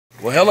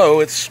Well, hello,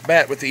 it's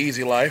Matt with the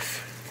Easy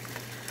Life.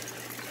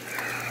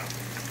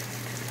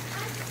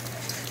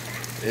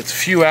 It's a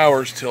few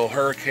hours till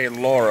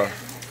Hurricane Laura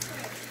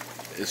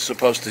is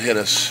supposed to hit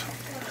us.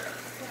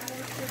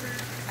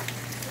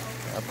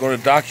 I'm going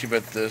to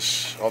document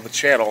this on the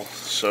channel,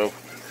 so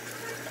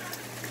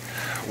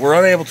we're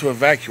unable to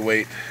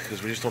evacuate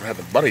because we just don't have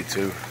the money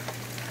to.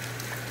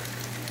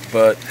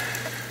 But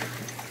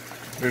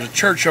there's a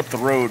church up the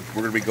road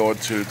we're going to be going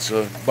to. It's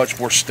a much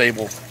more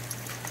stable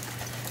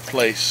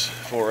place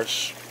for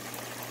us.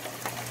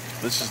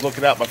 This is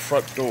looking out my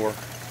front door.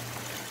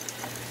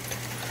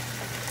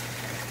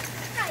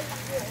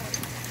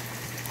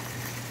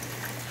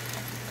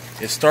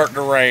 It's starting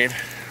to rain.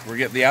 We're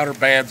getting the outer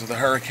bands of the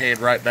hurricane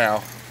right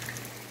now.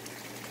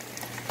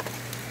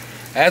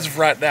 As of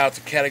right now, it's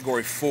a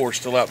Category 4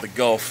 still out in the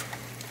Gulf.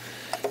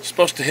 It's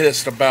supposed to hit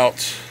us in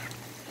about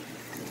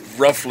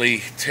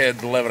roughly 10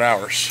 to 11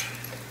 hours.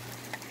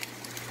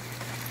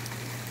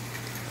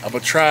 I'm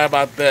going to try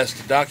my best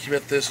to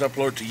document this and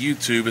upload it to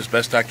YouTube as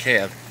best I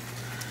can.